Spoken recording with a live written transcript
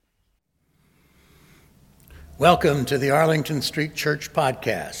Welcome to the Arlington Street Church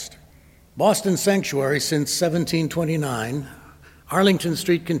Podcast. Boston Sanctuary since 1729, Arlington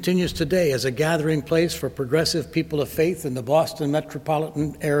Street continues today as a gathering place for progressive people of faith in the Boston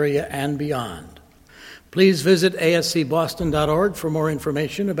metropolitan area and beyond. Please visit ascboston.org for more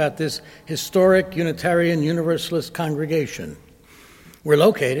information about this historic Unitarian Universalist congregation. We're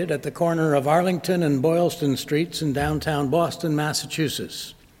located at the corner of Arlington and Boylston Streets in downtown Boston,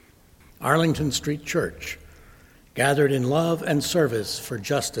 Massachusetts. Arlington Street Church, gathered in love and service for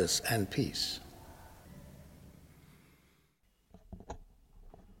justice and peace.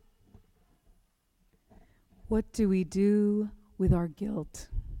 What do we do with our guilt?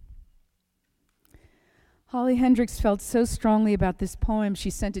 Holly Hendricks felt so strongly about this poem, she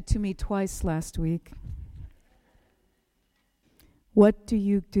sent it to me twice last week. What do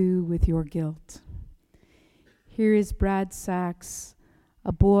you do with your guilt? Here is Brad Sachs,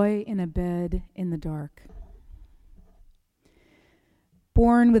 A Boy in a Bed in the Dark.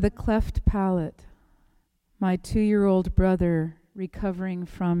 Born with a cleft palate, my 2-year-old brother, recovering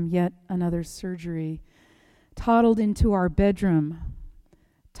from yet another surgery, toddled into our bedroom,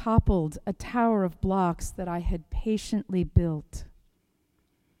 toppled a tower of blocks that I had patiently built.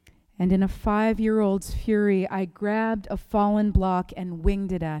 And in a 5-year-old's fury, I grabbed a fallen block and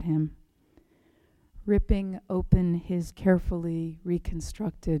winged it at him, ripping open his carefully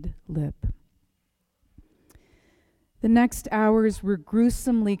reconstructed lip. The next hours were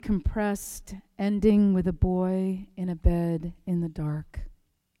gruesomely compressed, ending with a boy in a bed in the dark,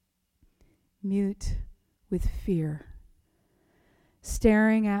 mute with fear,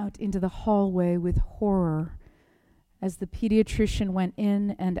 staring out into the hallway with horror as the pediatrician went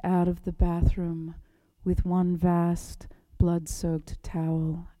in and out of the bathroom with one vast blood-soaked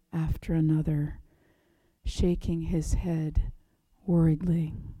towel after another, shaking his head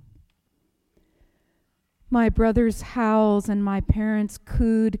worriedly. My brother's howls and my parents'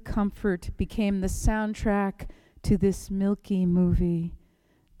 cooed comfort became the soundtrack to this milky movie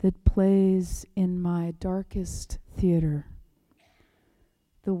that plays in my darkest theater,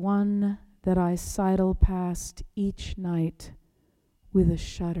 the one that I sidle past each night with a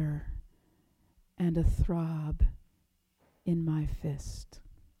shudder and a throb in my fist.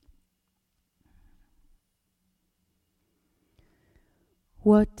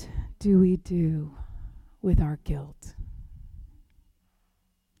 What do we do with our guilt?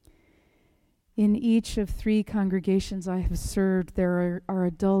 In each of 3 congregations I have served, there are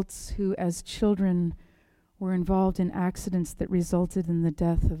adults who, as children, were involved in accidents that resulted in the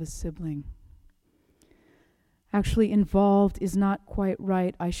death of a sibling. Actually, involved is not quite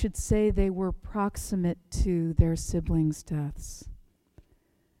right. I should say they were proximate to their siblings' deaths.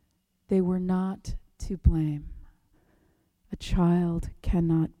 They were not to blame. A child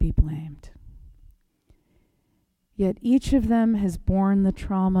cannot be blamed. Yet each of them has borne the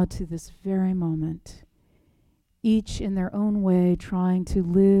trauma to this very moment, each in their own way trying to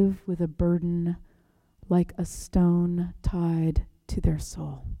live with a burden like a stone tied to their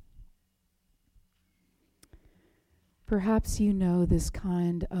soul. Perhaps you know this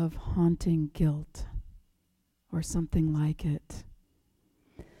kind of haunting guilt, or something like it.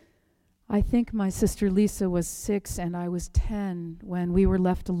 I think my sister Lisa was 6 and I was 10 when we were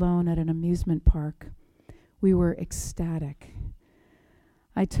left alone at an amusement park. We were ecstatic.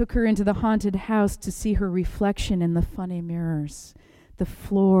 I took her into the haunted house to see her reflection in the funny mirrors. The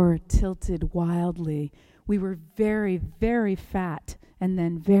floor tilted wildly. We were very, very fat and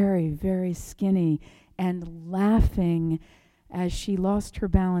then very, very skinny and laughing as she lost her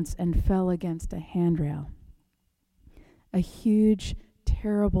balance and fell against a handrail. A huge,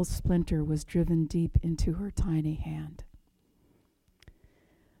 terrible splinter was driven deep into her tiny hand.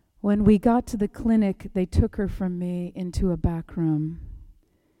 When we got to the clinic, they took her from me into a back room.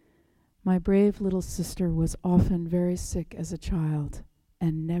 My brave little sister was often very sick as a child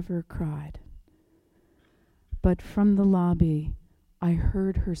and never cried. But from the lobby, I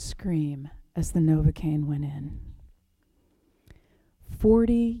heard her scream as the Novocaine went in.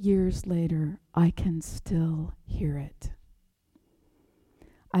 40 years later, I can still hear it.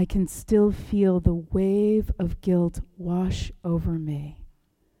 I can still feel the wave of guilt wash over me,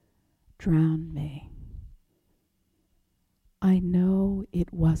 drown me. I know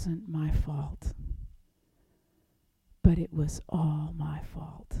it wasn't my fault, but it was all my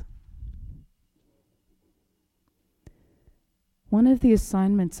fault. One of the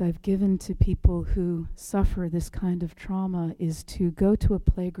assignments I've given to people who suffer this kind of trauma is to go to a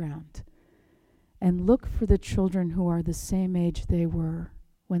playground and look for the children who are the same age they were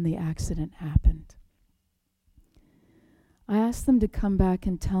when the accident happened. I ask them to come back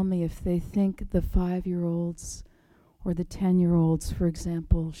and tell me if they think the 5-year-olds or the 10-year-olds, for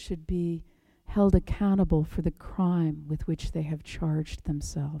example, should be held accountable for the crime with which they have charged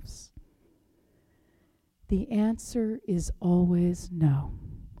themselves. The answer is always no.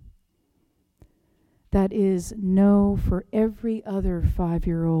 That is no for every other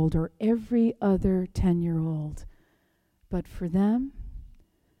 5-year-old or every other 10-year-old. But for them,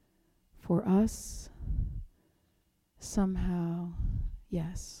 for us, somehow,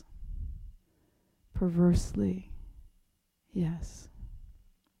 yes. Perversely, yes.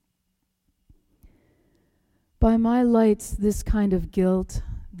 By my lights, this kind of guilt,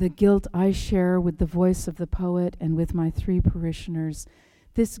 the guilt I share with the voice of the poet and with my 3 parishioners,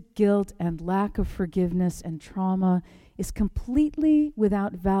 this guilt and lack of forgiveness and trauma is completely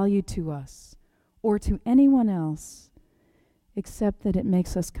without value to us or to anyone else, except that it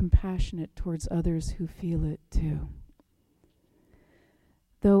makes us compassionate towards others who feel it too.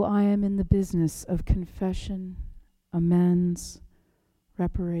 Though I am in the business of confession, amends,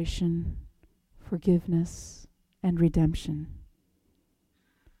 reparation, forgiveness, and redemption,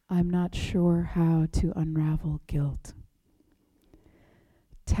 I'm not sure how to unravel guilt.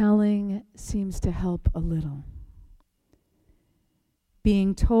 Telling seems to help a little.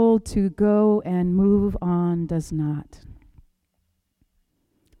 Being told to go and move on does not.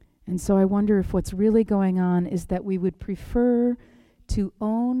 And so I wonder if what's really going on is that we would prefer to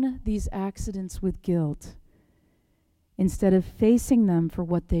own these accidents with guilt instead of facing them for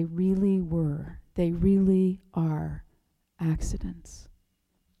what they really were. They really are accidents.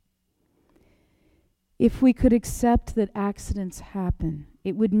 If we could accept that accidents happen,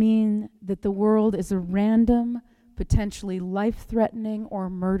 it would mean that the world is a random, potentially life-threatening or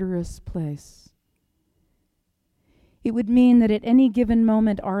murderous place. It would mean that at any given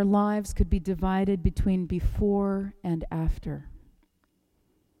moment our lives could be divided between before and after.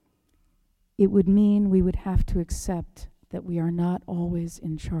 It would mean we would have to accept that we are not always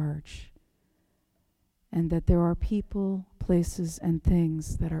in charge, and that there are people, places, and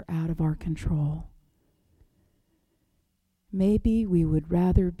things that are out of our control. Maybe we would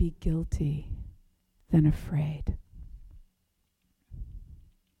rather be guilty than afraid.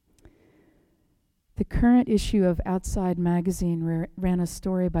 The current issue of Outside Magazine ran a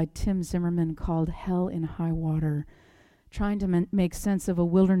story by Tim Zimmerman called Hell in High Water, trying to make sense of a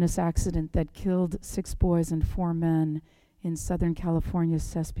wilderness accident that killed 6 boys and 4 men in Southern California's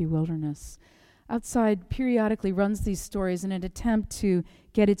Sespe Wilderness. Outside periodically runs these stories in an attempt to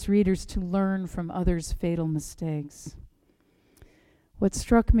get its readers to learn from others' fatal mistakes. What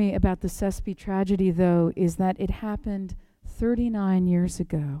struck me about the Sespe tragedy, though, is that it happened 39 years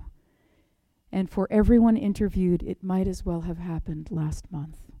ago. And for everyone interviewed, it might as well have happened last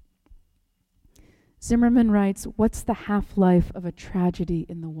month. Zimmerman writes, "What's the half-life of a tragedy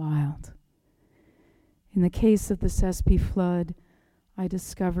in the wild?" In the case of the Sespe flood, I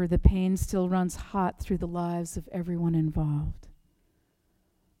discover the pain still runs hot through the lives of everyone involved.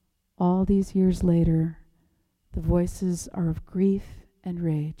 All these years later, the voices are of grief and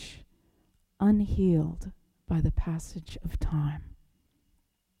rage, unhealed by the passage of time.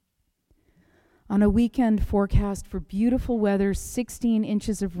 On a weekend forecast for beautiful weather, 16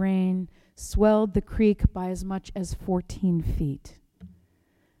 inches of rain swelled the creek by as much as 14 feet.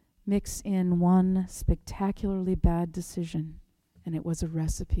 Mix in one spectacularly bad decision, and it was a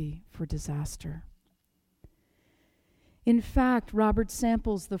recipe for disaster. In fact, Robert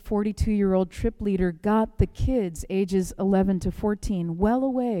Samples, the 42-year-old trip leader, got the kids, ages 11 to 14, well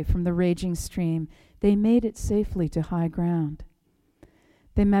away from the raging stream. They made it safely to high ground.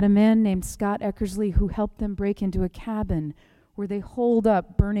 They met a man named Scott Eckersley who helped them break into a cabin where they holed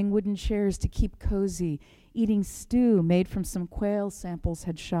up, burning wooden chairs to keep cozy, eating stew made from some quail Samples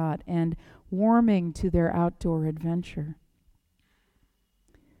had shot, and warming to their outdoor adventure.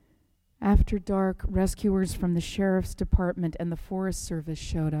 After dark, rescuers from the Sheriff's Department and the Forest Service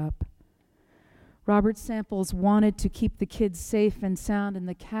showed up. Robert Samples wanted to keep the kids safe and sound in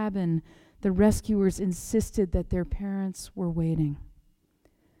the cabin. The rescuers insisted that their parents were waiting.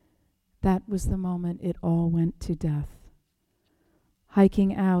 That was the moment it all went to death.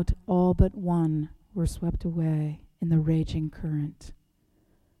 Hiking out, all but one were swept away in the raging current.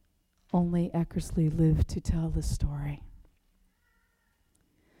 Only Eckersley lived to tell the story.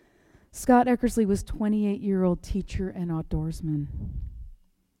 Scott Eckersley was a 28-year-old teacher and outdoorsman.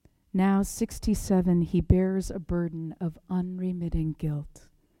 Now 67, he bears a burden of unremitting guilt.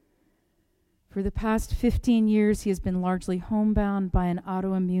 For the past 15 years, he has been largely homebound by an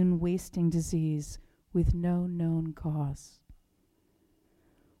autoimmune wasting disease with no known cause.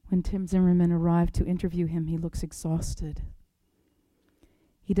 When Tim Zimmerman arrived to interview him, he looks exhausted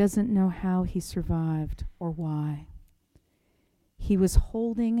He doesn't know how he survived or why. He was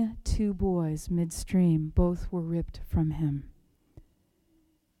holding two boys midstream. Both were ripped from him.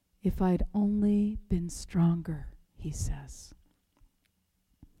 If I'd only been stronger, he says.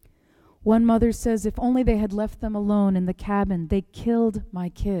 One mother says, if only they had left them alone in the cabin. They killed my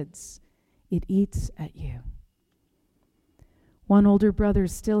kids. It eats at you. One older brother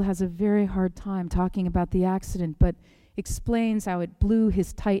still has a very hard time talking about the accident, but explains how it blew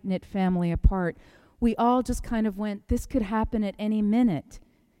his tight-knit family apart. We all just kind of went, this could happen at any minute.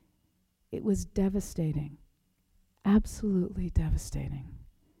 It was devastating, absolutely devastating.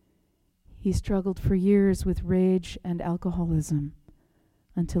 He struggled for years with rage and alcoholism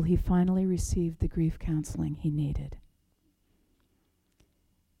until he finally received the grief counseling he needed.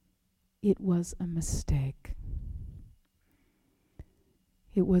 It was a mistake.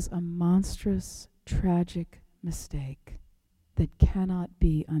 It was a monstrous, tragic mistake that cannot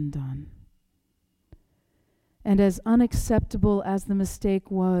be undone. And as unacceptable as the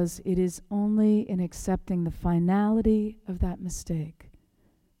mistake was, it is only in accepting the finality of that mistake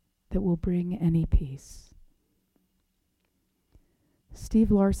that will bring any peace.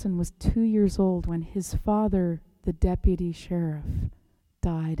 Steve Larson was 2 years old when his father, the deputy sheriff,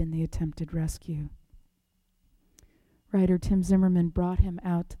 died in the attempted rescue. Writer Tim Zimmerman brought him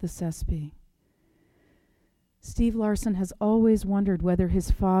out to the CESP. Steve Larson has always wondered whether his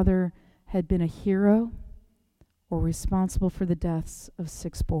father had been a hero or responsible for the deaths of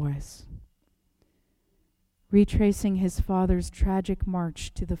 6 boys. Retracing his father's tragic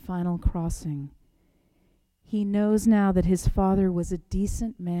march to the final crossing, he knows now that his father was a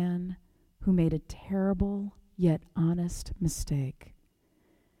decent man who made a terrible yet honest mistake.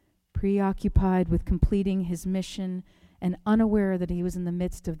 Preoccupied with completing his mission and unaware that he was in the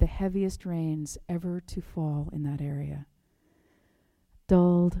midst of the heaviest rains ever to fall in that area.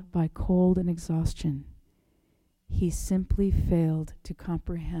 Dulled by cold and exhaustion, he simply failed to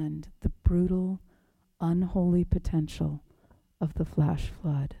comprehend the brutal, unholy potential of the flash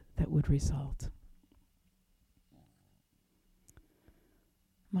flood that would result.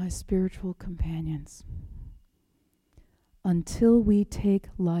 My spiritual companions, until we take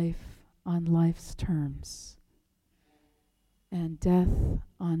life on life's terms and death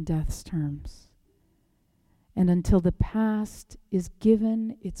on death's terms, and until the past is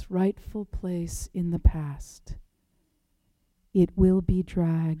given its rightful place in the past, it will be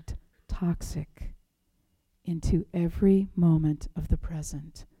dragged toxic into every moment of the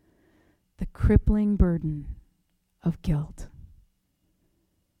present, the crippling burden of guilt.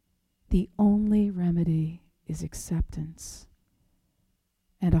 The only remedy is acceptance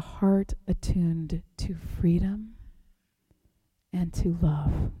and a heart attuned to freedom and to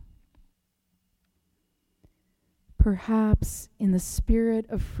love. Perhaps in the spirit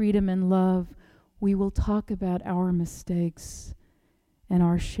of freedom and love, we will talk about our mistakes, and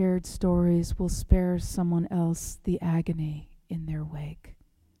our shared stories will spare someone else the agony in their wake.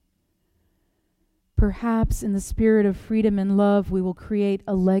 Perhaps in the spirit of freedom and love, we will create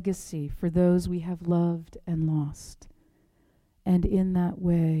a legacy for those we have loved and lost, and in that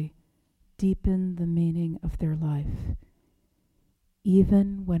way, deepen the meaning of their life,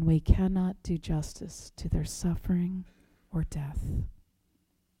 even when we cannot do justice to their suffering or death.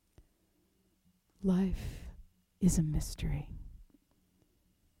 Life is a mystery.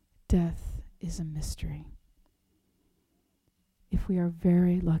 Death is a mystery. If we are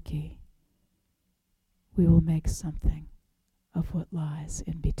very lucky, we will make something of what lies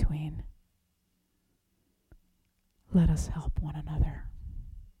in between. Let us help one another.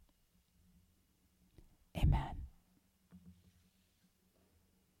 Amen.